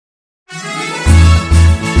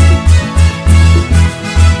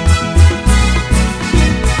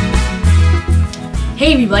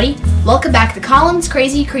everybody, welcome back to Colin's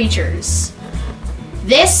Crazy Creatures.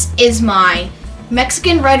 This is my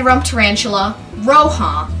Mexican Red Rump Tarantula,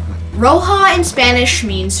 Roja. Roja in Spanish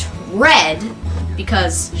means red,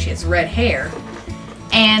 because she has red hair,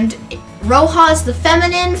 and Roja is the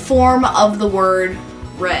feminine form of the word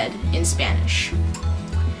red in Spanish.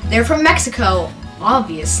 They're from Mexico,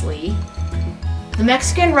 obviously. The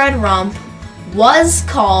Mexican Red Rump was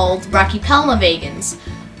called Brachypelma vagans,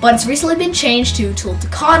 but it's recently been changed to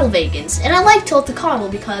Tiltacotl vagans, and I like Tiltacotl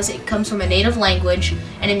because it comes from a native language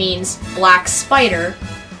and it means black spider.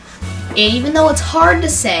 And even though it's hard to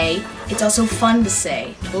say, it's also fun to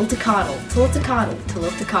say. Tiltacotl, Tiltacotl,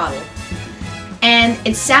 Tiltacotl. And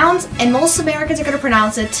it sounds, and most Americans are going to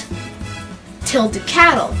pronounce it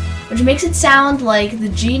Tiltacatl, which makes it sound like the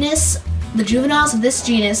juveniles of this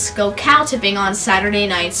genus go cow tipping on Saturday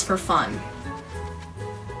nights for fun.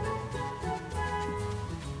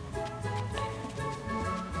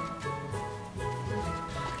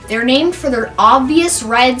 They're named for their obvious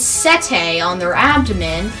red setae on their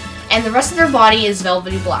abdomen, and the rest of their body is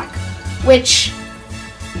velvety black, which,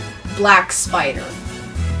 black spider.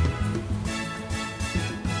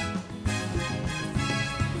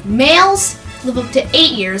 Males live up to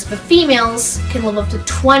 8 years, but females can live up to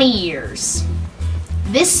 20 years.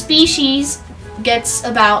 This species gets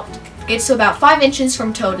to about 5 inches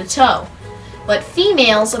from toe to toe, but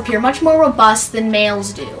females appear much more robust than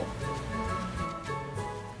males do.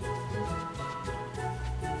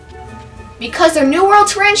 Because they're New World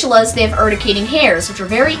tarantulas, they have urticating hairs, which are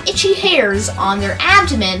very itchy hairs on their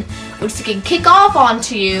abdomen, which they can kick off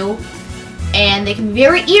onto you, and they can be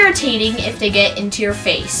very irritating if they get into your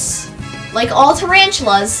face. Like all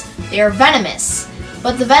tarantulas, they are venomous,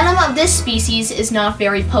 but the venom of this species is not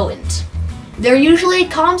very potent. They're usually a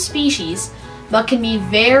calm species, but can be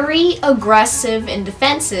very aggressive and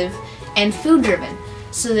defensive and food-driven,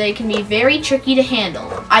 so they can be very tricky to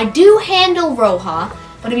handle. I do handle Roja,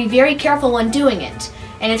 but to be very careful when doing it.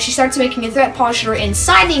 And if she starts making a threat posture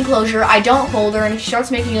inside the enclosure, I don't hold her, and if she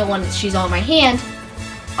starts making it when she's on my hand,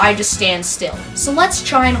 I just stand still. So let's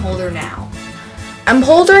try and hold her now. I'm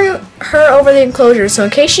holding her over the enclosure, so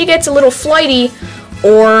in case she gets a little flighty,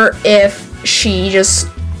 or if she just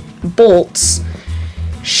bolts,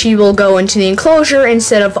 she will go into the enclosure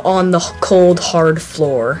instead of on the cold, hard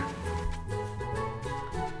floor.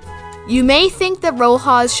 You may think that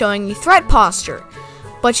Roja is showing you threat posture,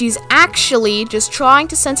 but she's actually just trying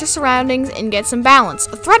to sense her surroundings and get some balance.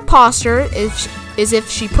 A threat posture is if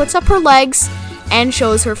she puts up her legs and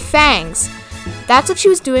shows her fangs. That's what she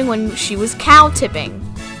was doing when she was cow tipping.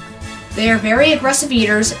 They are very aggressive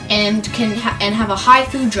eaters and have a high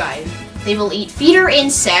food drive. They will eat feeder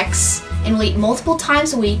insects and will eat multiple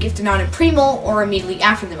times a week if they're not in pre-molt or immediately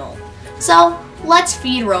after the molt. So let's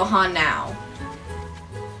feed Roja now.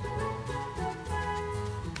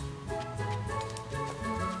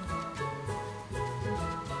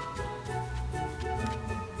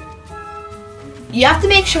 You have to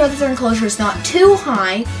make sure that their enclosure is not too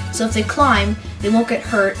high, so if they climb, they won't get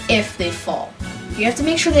hurt if they fall. You have to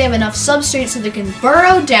make sure they have enough substrate so they can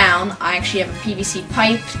burrow down. I actually have a PVC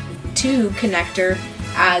pipe tube connector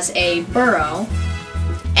as a burrow.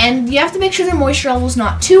 And you have to make sure their moisture level is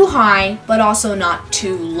not too high, but also not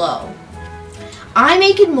too low. I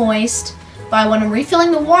make it moist by when I'm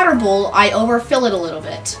refilling the water bowl, I overfill it a little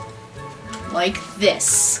bit. Like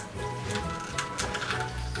this.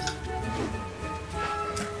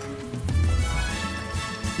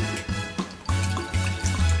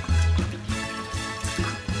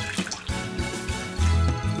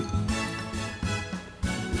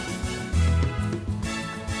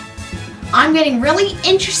 I'm getting really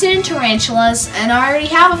interested in tarantulas, and I already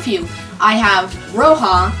have a few. I have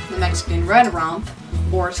Roja, the Mexican Red Rump,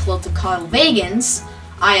 or Tiltacotl vagans.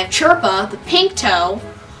 I have Chirpa, the pink toe,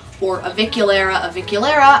 or Aviculera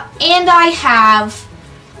aviculera, and I have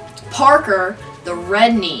Parker, the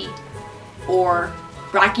red knee, or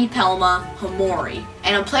Brachypelma homori.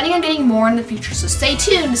 And I'm planning on getting more in the future, so stay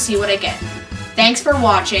tuned to see what I get. Thanks for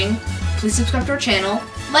watching. Please subscribe to our channel,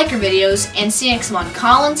 like our videos, and see you next time on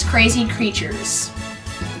Colin's Crazy Creatures.